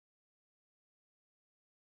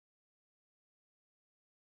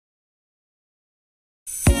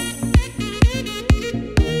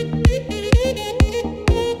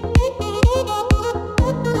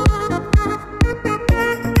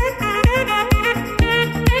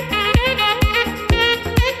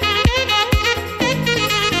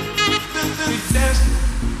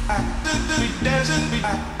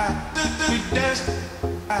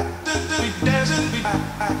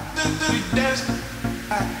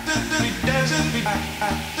Hey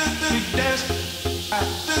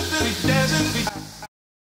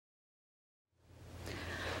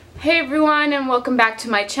everyone, and welcome back to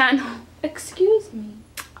my channel. Excuse me.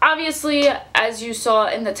 Obviously, as you saw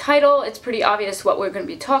in the title, it's pretty obvious what we're going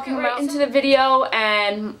to be talking about into the video,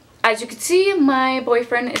 and as you can see, my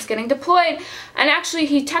boyfriend is getting deployed. And actually,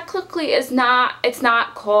 he technically is not, it's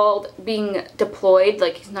not called being deployed,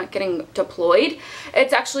 like he's not getting deployed.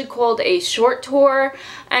 It's actually called a short tour,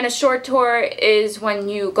 and a short tour is when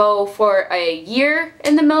you go for a year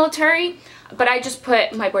in the military. But I just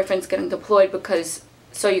put my boyfriend's getting deployed because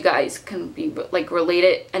so you guys can be like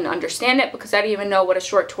related and understand it, because I didn't even know what a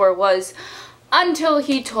short tour was until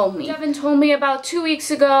he told me. Devin told me about 2 weeks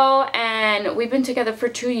ago, and we've been together for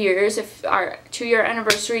 2 years. If our 2-year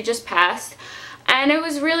anniversary just passed, and it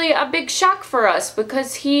was really a big shock for us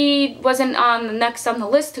because he wasn't on the next on the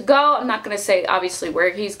list to go. I'm not gonna say obviously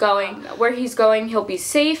where he's going. Where he's going, he'll be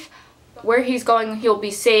safe. Where he's going, he'll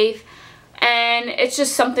be safe. And it's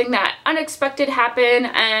just something that unexpected happened,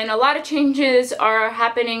 and a lot of changes are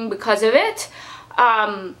happening because of it.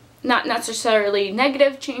 Not necessarily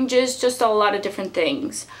negative changes, just a lot of different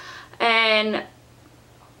things. And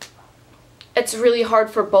it's really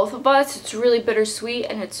hard for both of us. It's really bittersweet,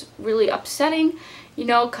 and it's really upsetting, you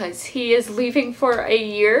know, because he is leaving for a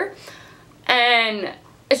year. And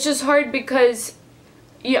it's just hard because,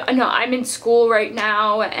 yeah, no, I'm in school right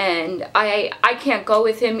now, and I can't go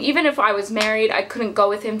with him. Even if I was married, I couldn't go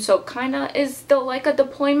with him, so kinda is still like a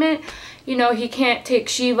deployment. You know, he can't take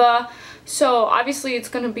Shiva, so obviously it's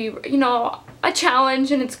gonna be, you know, a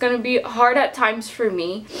challenge, and it's gonna be hard at times for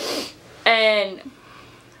me. And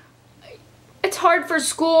it's hard for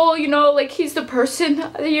school, you know, like he's the person,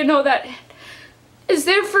 you know, that is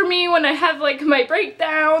there for me when I have like my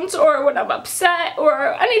breakdowns or when I'm upset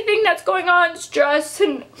or anything that's going on, stress,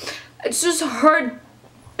 and it's just hard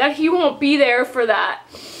that he won't be there for that.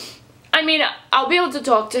 I mean, I'll be able to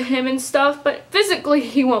talk to him and stuff, but physically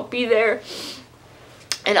he won't be there.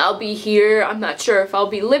 And I'll be here. I'm not sure if I'll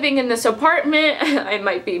be living in this apartment. I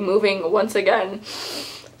might be moving once again.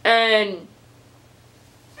 And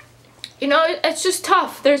you know, it's just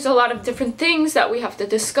tough. There's a lot of different things that we have to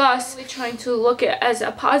discuss. Really trying to look at it as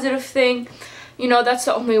a positive thing. You know, that's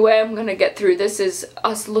the only way I'm gonna get through this, is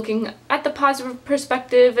us looking at the positive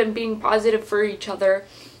perspective and being positive for each other.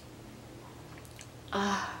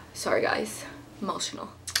 Sorry guys, emotional.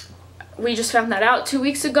 We just found that out 2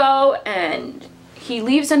 weeks ago, and he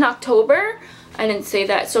leaves in October. I didn't say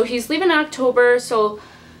that. So he's leaving in October, so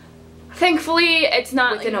thankfully it's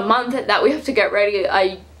not within a month that we have to get ready.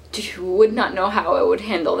 I would not know how I would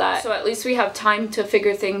handle that. So at least we have time to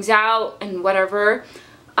figure things out and whatever.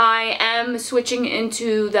 I am switching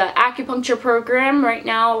into the acupuncture program right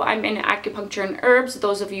now. I'm in acupuncture and herbs,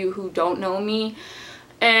 those of you who don't know me.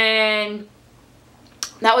 And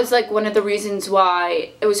that was like one of the reasons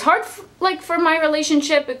why it was hard for my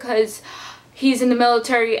relationship, because he's in the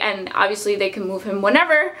military and obviously they can move him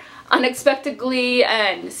whenever unexpectedly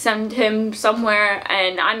and send him somewhere,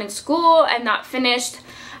 and I'm in school and not finished.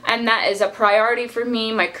 And that is a priority for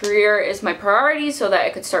me. My career is my priority so that I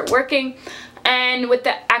could start working. And with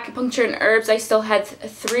the acupuncture and herbs, I still had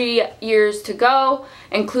 3 years to go,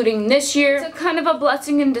 including this year. It's a kind of a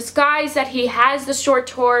blessing in disguise that he has the short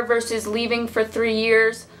tour versus leaving for 3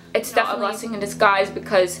 years. It's definitely a blessing in disguise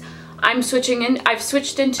because I've switched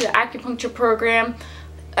into the acupuncture program,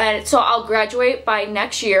 and so I'll graduate by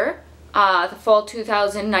next year, the fall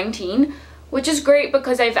 2019. Which is great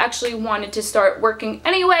because I've actually wanted to start working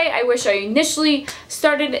anyway. I wish I initially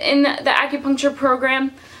started in the acupuncture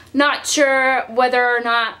program. Not sure whether or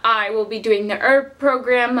not I will be doing the herb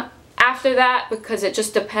program after that, because it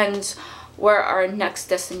just depends where our next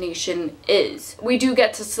destination is. We do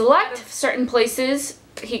get to select certain places.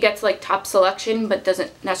 He gets like top selection, but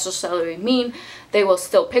doesn't necessarily mean they will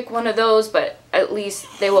still pick one of those, but at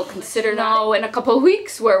least they will consider now in a couple of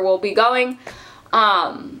weeks where we'll be going.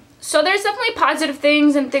 So there's definitely positive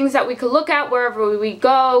things and things that we could look at wherever we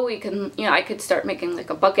go. We can, you know, I could start making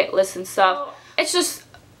like a bucket list and stuff. It's just,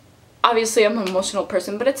 obviously I'm an emotional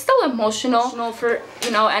person, but it's still emotional for,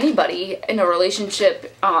 you know, anybody in a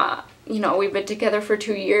relationship. You know, we've been together for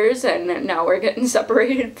 2 years and now we're getting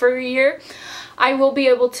separated for a year. I will be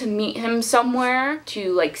able to meet him somewhere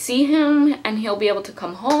to like see him, and he'll be able to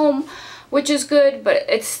come home, which is good, but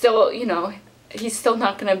it's still, you know, he's still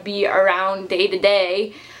not gonna be around day to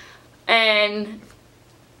day and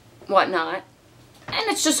whatnot. And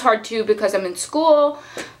it's just hard too because I'm in school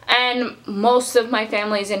and most of my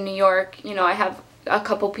family's in New York. You know, I have a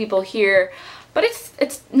couple people here, but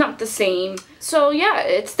it's not the same. So yeah,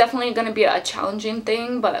 it's definitely going to be a challenging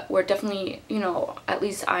thing, but we're definitely, you know, at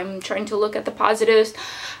least I'm trying to look at the positives.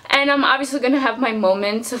 And I'm obviously going to have my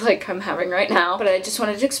moments like I'm having right now, but I just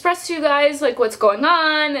wanted to express to you guys like what's going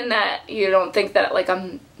on, and that you don't think that like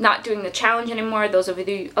I'm not doing the challenge anymore, those of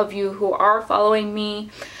you who are following me.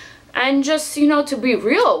 And just, you know, to be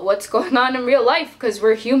real, what's going on in real life, because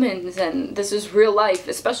we're humans and this is real life,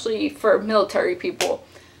 especially for military people.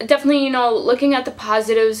 Definitely, you know, looking at the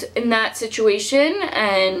positives in that situation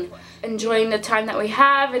and enjoying the time that we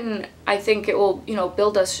have, and I think it will, you know,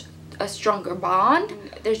 build us a stronger bond.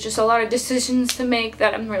 There's just a lot of decisions to make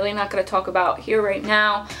that I'm really not going to talk about here right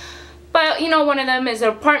now. But, you know, one of them is an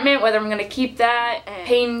apartment, whether I'm going to keep that, and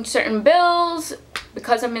paying certain bills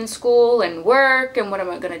because I'm in school and work, and what am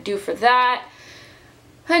I going to do for that,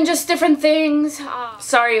 and just different things.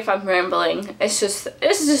 Sorry if I'm rambling. It's just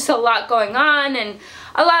a lot going on, and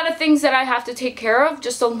a lot of things that I have to take care of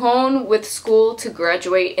just alone with school to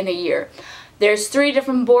graduate in a year. There's 3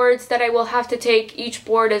 different boards that I will have to take. Each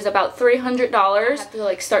board is about $300. I have to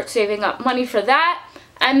like start saving up money for that.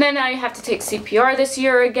 And then I have to take CPR this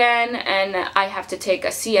year again, and I have to take a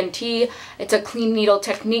CNT. It's a clean needle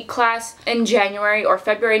technique class in January or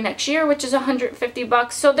February next year, which is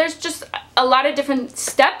 $150. So there's just a lot of different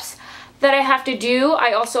steps that I have to do.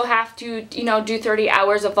 I also have to, you know, do 30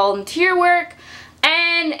 hours of volunteer work.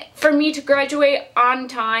 And for me to graduate on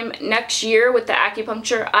time next year with the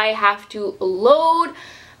acupuncture, I have to load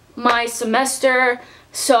my semester.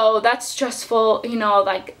 So that's stressful, you know,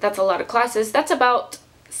 like that's a lot of classes. That's about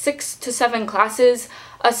 6 to 7 classes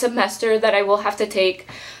a semester that I will have to take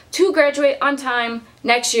to graduate on time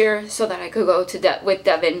next year, so that I could go to with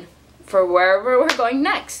Devin for wherever we're going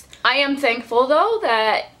next. I am thankful though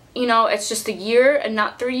that, you know, it's just a year and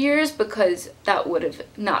not 3 years, because that would have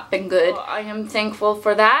not been good. I am thankful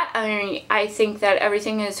for that. I think that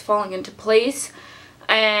everything is falling into place,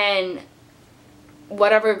 and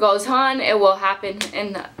whatever goes on, it will happen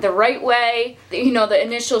in the right way. You know, the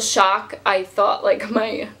initial shock, I thought like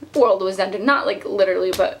my world was ending. Not like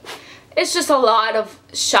literally, but it's just a lot of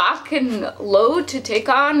shock and load to take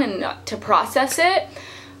on and to process it.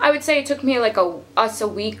 I would say it took me like a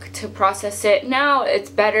week to process it. Now it's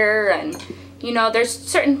better, and you know, there's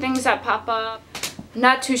certain things that pop up.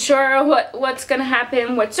 Not too sure what's gonna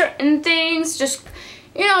happen with certain things. Just,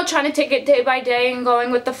 you know, trying to take it day by day and going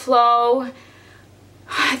with the flow.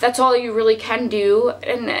 That's all you really can do,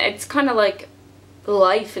 and it's kind of like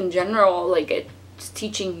life in general. Like it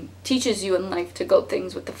teaches you in life to go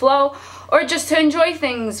things with the flow, or just to enjoy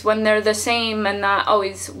things when they're the same and not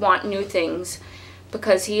always want new things,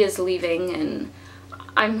 because he is leaving and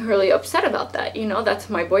I'm really upset about that. You know, that's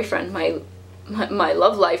my boyfriend, my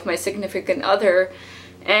love life, my significant other,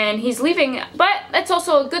 and he's leaving. But that's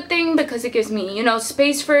also a good thing, because it gives me, you know,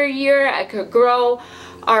 space for a year. I could grow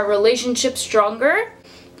our relationship stronger.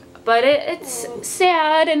 But it's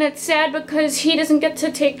sad, and it's sad because he doesn't get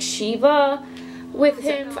to take Shiva with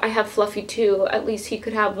him. I have Fluffy too. At least he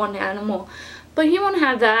could have one animal, but he won't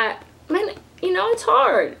have that. And you know, it's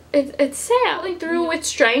hard. It's sad. Going through with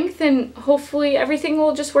strength, and hopefully everything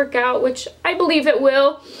will just work out, which I believe it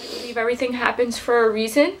will. I believe everything happens for a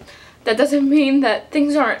reason. That doesn't mean that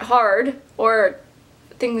things aren't hard, or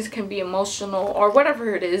things can be emotional, or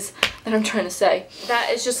whatever it is that I'm trying to say.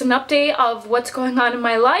 That is just an update of what's going on in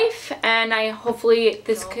my life, and hopefully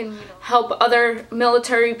this can help other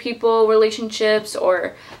military people, relationships,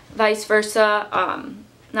 or vice versa.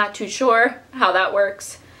 Not too sure how that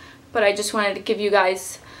works, but I just wanted to give you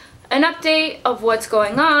guys an update of what's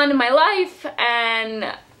going on in my life.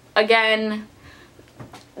 And again,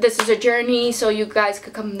 this is a journey, so you guys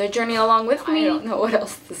could come on the journey along with me. I don't know what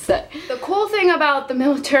else to say. The cool thing about the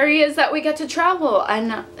military is that we get to travel,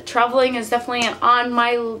 and traveling is definitely on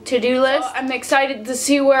my to-do list. So I'm excited to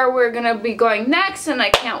see where we're gonna be going next, and I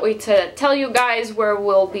can't wait to tell you guys where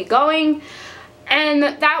we'll be going. And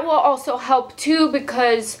that will also help too,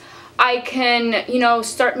 because I can, you know,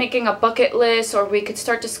 start making a bucket list, or we could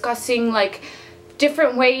start discussing like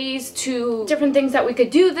different ways to different things that we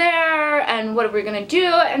could do there, and what are we gonna do,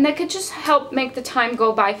 and that could just help make the time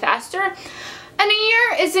go by faster. And a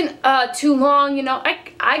year isn't too long, you know.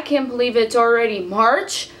 I can't believe it's already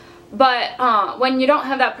March, but when you don't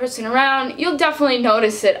have that person around, you'll definitely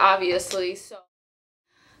notice it, obviously.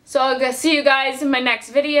 So I'm gonna see you guys in my next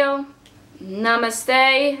video.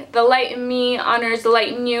 Namaste. The light in me honors the light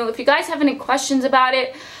in you. If you guys have any questions about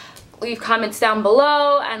it, leave comments down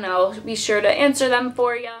below, and I'll be sure to answer them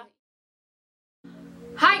for you.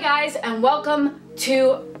 Hi guys, and welcome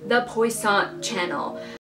to the Poissants channel.